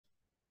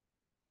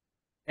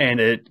And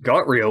it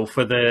got real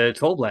for the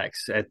Tall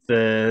Blacks at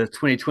the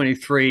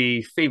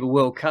 2023 FIBA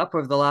World Cup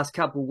over the last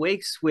couple of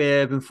weeks.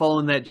 We've been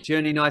following that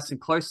journey nice and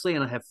closely,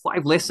 and I have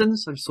 5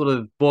 lessons. I've sort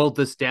of boiled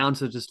this down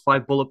to just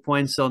 5 bullet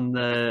points on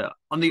the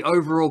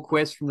overall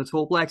quest from the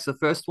Tall Blacks. The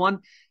first one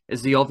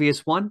is the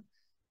obvious one: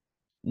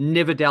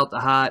 never doubt the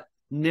heart,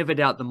 never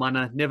doubt the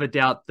mana, never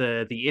doubt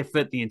the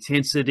effort, the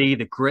intensity,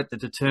 the grit, the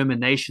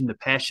determination, the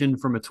passion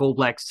from a Tall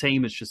Blacks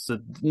team. It's just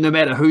no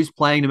matter who's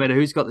playing, no matter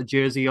who's got the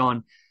jersey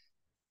on,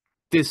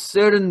 there's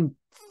certain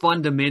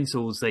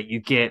fundamentals that you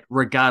get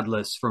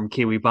regardless from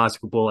Kiwi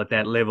basketball at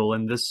that level.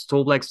 And this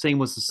Tall Blacks team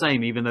was the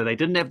same, even though they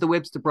didn't have the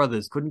Webster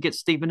brothers, couldn't get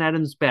Stephen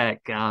Adams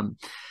back.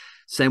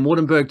 Sam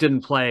Wardenberg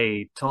didn't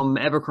play. Tom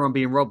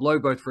Abercrombie and Rob Lowe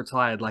both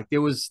retired. Like they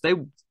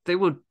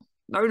were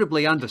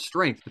notably under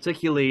strength,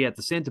 particularly at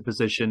the center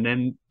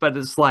position. But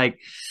it's like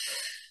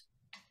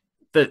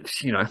that,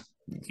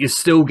 you're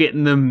still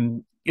getting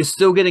them. You're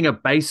still getting a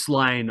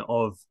baseline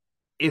of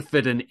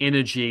effort and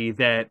energy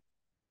that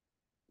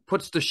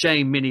puts to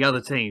shame many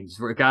other teams,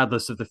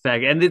 regardless of the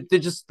fact. And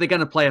they're going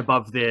to play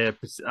above they're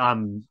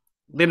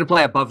going to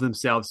play above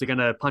themselves. They're going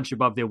to punch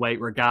above their weight,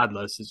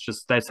 regardless. It's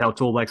just that's how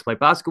Tall Blacks play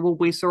basketball.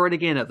 We saw it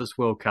again at this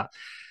World Cup.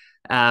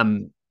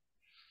 Um,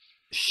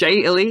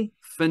 Shea Illy,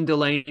 Finn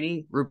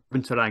Delaney,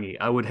 Ruben Tarangi.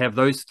 I would have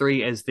those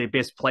three as their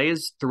best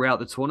players throughout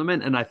the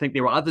tournament. And I think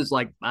there were others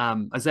like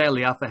Isaiah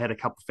Liafa had a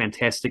couple of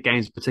fantastic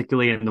games,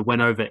 particularly in the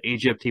win over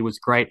Egypt. He was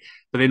great.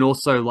 But then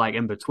also like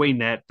in between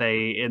that,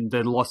 in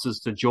the losses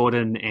to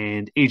Jordan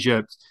and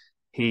Egypt,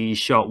 he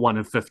shot 1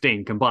 of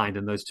 15 combined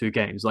in those two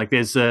games. Like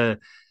there's a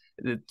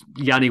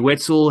Yanni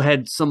Wetzel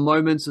had some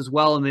moments as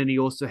well, and then he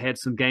also had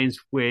some games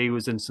where he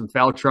was in some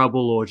foul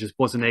trouble or just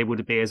wasn't able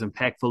to be as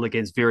impactful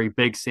against very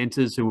big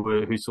centers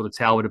who sort of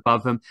towered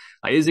above him.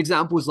 There's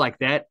examples like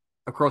that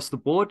across the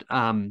board,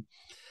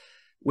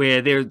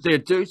 where they're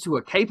dudes who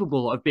are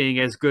capable of being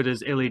as good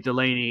as Ili,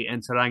 Delaney,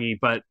 and Tarangi.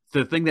 But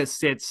the thing that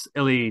sets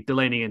Ili,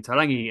 Delaney, and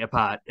Tarangi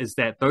apart is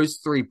that those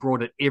three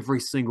brought it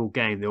every single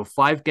game. There were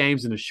 5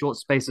 games in a short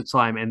space of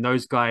time, and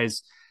those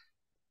guys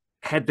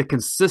had the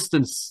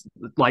consistency,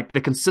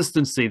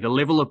 the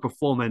level of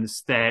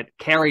performance that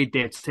carried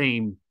their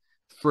team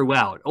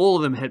throughout. All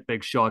of them hit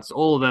big shots.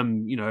 All of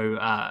them,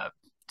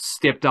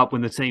 stepped up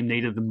when the team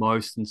needed the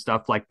most and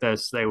stuff like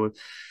this. They were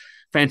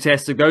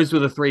fantastic. Those were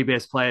the 3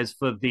 best players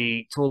for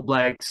the Tall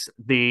Blacks.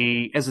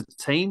 As a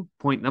team,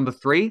 point number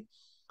 3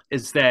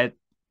 is that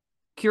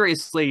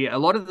curiously, a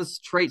lot of the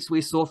traits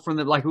we saw from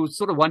them, like we were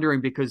sort of wondering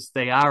because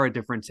they are a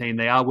different team,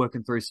 they are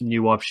working through some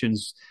new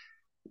options,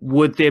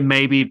 would there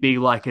maybe be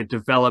like a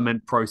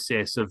development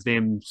process of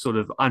them sort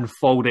of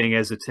unfolding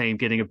as a team,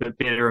 getting a bit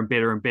better and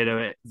better and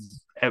better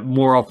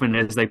more often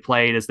as they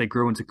played, as they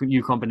grew into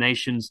new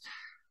combinations?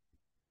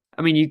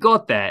 I mean, you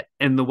got that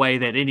in the way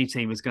that any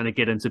team is going to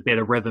get into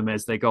better rhythm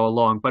as they go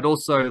along, but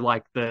also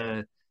like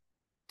the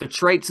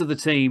traits of the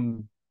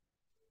team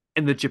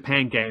in the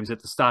Japan games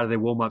at the start of their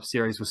warm-up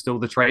series were still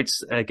the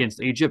traits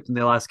against Egypt in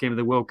their last game of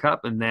the World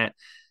Cup, and that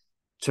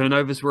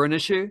turnovers were an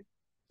issue.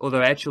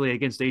 Although actually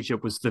against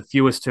Egypt was the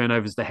fewest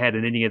turnovers they had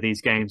in any of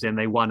these games, and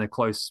they won a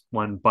close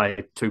one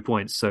by 2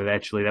 points. So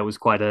actually that was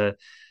quite an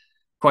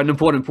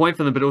important point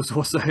for them. But it was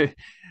also,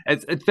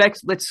 in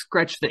fact, let's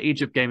scratch the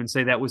Egypt game and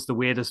say that was the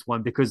weirdest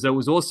one, because there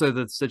was also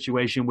the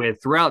situation where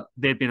throughout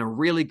there'd been a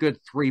really good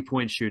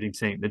 3-point shooting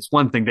team. It's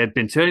one thing, they'd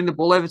been turning the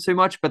ball over too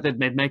much, but they'd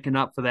been making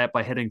up for that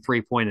by hitting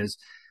 3-pointers.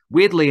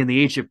 Weirdly, in the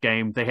Egypt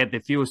game, they had their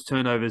fewest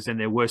turnovers and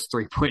their worst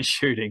 3-point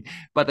shooting,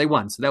 but they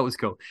won, so that was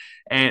cool.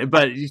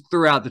 But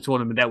throughout the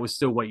tournament, that was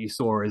still what you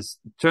saw, is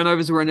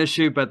turnovers were an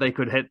issue, but they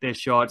could hit their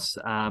shots.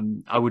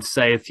 I would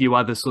say a few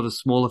other sort of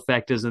smaller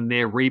factors in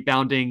there.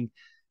 Rebounding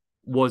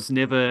was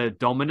never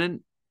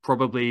dominant,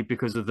 probably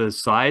because of the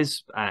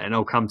size, and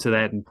I'll come to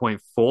that in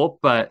point 4.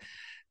 But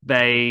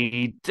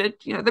they did,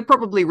 they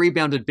probably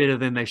rebounded better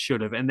than they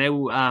should have, and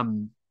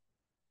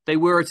they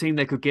were a team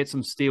that could get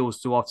some steals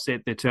to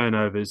offset their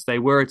turnovers. They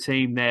were a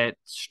team that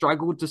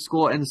struggled to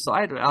score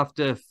inside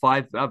after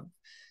 5,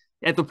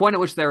 at the point at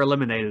which they were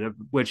eliminated,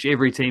 which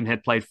every team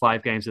had played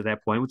 5 games at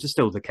that point, which is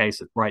still the case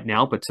right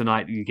now. But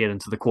tonight you get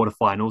into the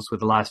quarterfinals where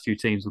the last few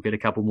teams will get a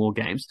couple more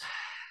games.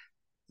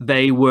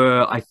 They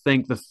were, I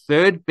think, the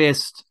 3rd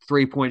best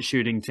 3-point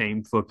shooting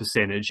team for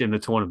percentage in the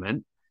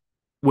tournament,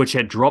 which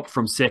had dropped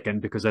from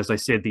 2nd because, as I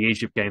said, the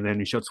Egypt game, they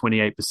only shot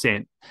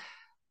 28%.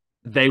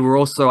 They were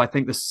also, I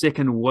think, the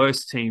 2nd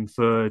worst team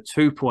for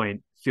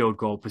 2-point field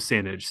goal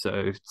percentage.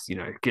 So,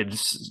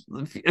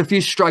 a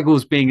few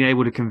struggles being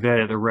able to convert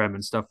at the rim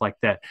and stuff like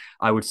that.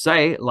 I would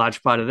say a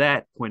large part of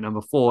that, point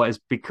number 4, is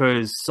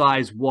because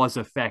size was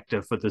a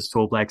factor for this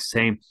Tall Blacks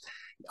team.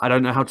 I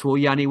don't know how tall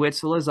Yanni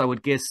Wetzel is. I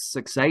would guess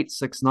 6'8",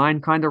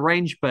 6'9" kind of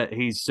range, but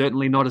he's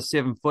certainly not a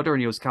 7-footer,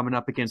 and he was coming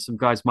up against some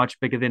guys much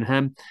bigger than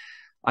him.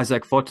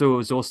 Isaac Foto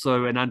was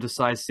also an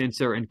undersized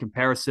center in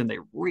comparison. They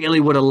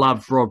really would have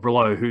loved Rob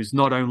Lowe, who's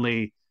not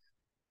only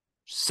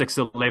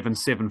 6'11",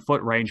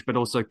 7-foot range, but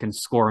also can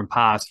score and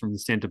pass from the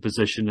center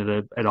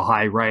position at a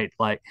high rate.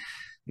 Like,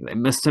 they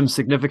missed him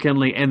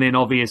significantly. And then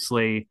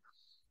obviously,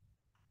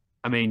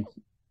 I mean,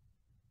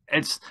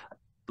 it's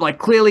like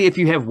clearly if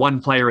you have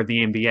one player in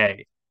the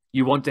NBA,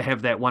 you want to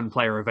have that one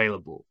player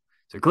available.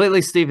 So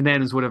clearly Steven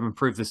Adams would have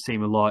improved this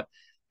team a lot,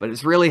 but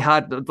it's really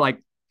hard to,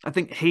 like, I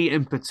think he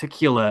in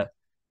particular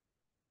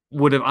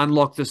would have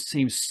unlocked this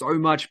team so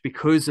much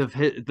because of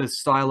the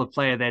style of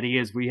player that he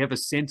is. We have a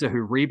center who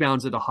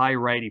rebounds at a high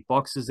rate, he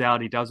boxes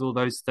out, he does all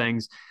those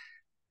things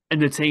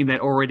in a team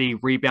that already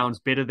rebounds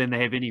better than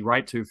they have any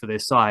right to for their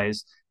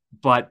size,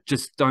 but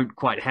just don't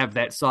quite have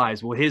that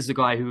size. Well, here's the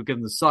guy who,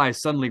 given the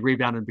size, suddenly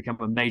rebound and become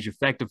a major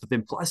factor for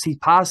them. Plus, he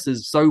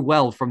passes so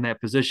well from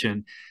that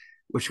position,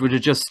 which would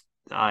have just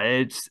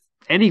it's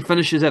and he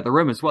finishes at the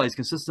rim as well. He's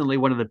consistently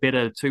one of the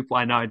better two.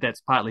 I know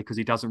that's partly because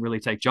he doesn't really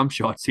take jump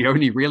shots. He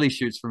only really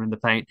shoots from in the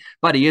paint,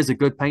 but he is a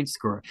good paint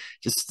scorer.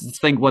 Just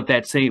think what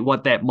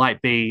that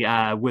might be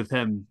with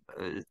him.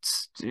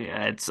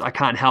 It's I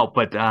can't help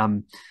but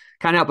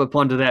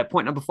ponder that.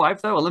 Point number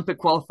 5, though, Olympic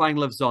qualifying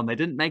lives on. They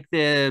didn't make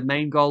their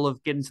main goal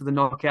of getting to the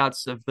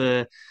knockouts of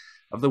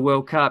the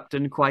World Cup.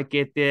 Didn't quite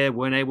get there.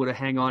 Weren't able to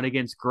hang on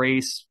against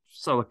Greece.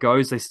 So it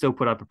goes. They still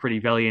put up a pretty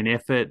valiant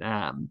effort.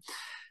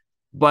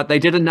 But they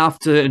did enough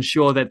to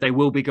ensure that they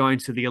will be going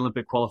to the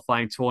Olympic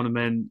qualifying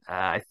tournament.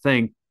 I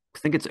think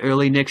it's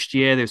early next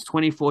year. There's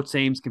 24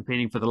 teams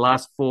competing for the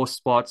last 4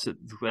 spots at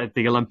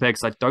the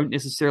Olympics. I don't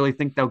necessarily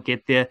think they'll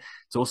get there.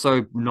 It's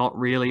also not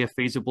really a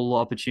feasible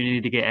opportunity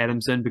to get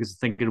Adams in because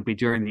I think it'll be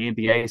during the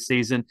NBA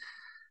season.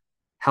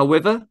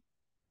 However,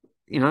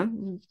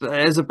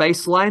 as a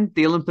baseline,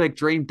 the Olympic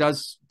dream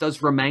does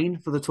remain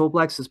for the Tall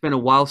Blacks. It's been a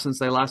while since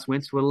they last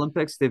went to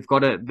Olympics.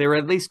 They're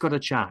at least got a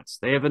chance.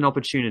 They have an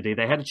opportunity.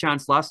 They had a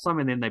chance last time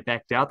and then they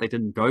backed out. They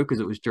didn't go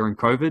because it was during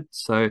COVID.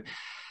 So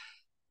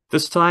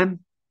this time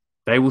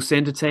they will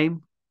send a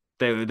team.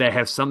 They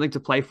have something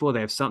to play for. They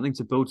have something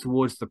to build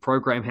towards. The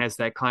program has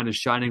that kind of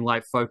shining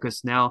light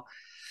focus now.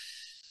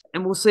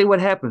 And we'll see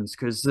what happens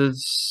because,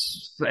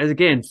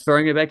 again,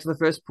 throwing it back to the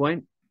first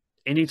point,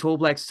 any Tall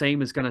Blacks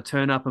team is going to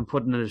turn up and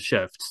put in a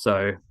shift.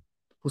 So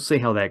we'll see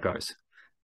how that goes.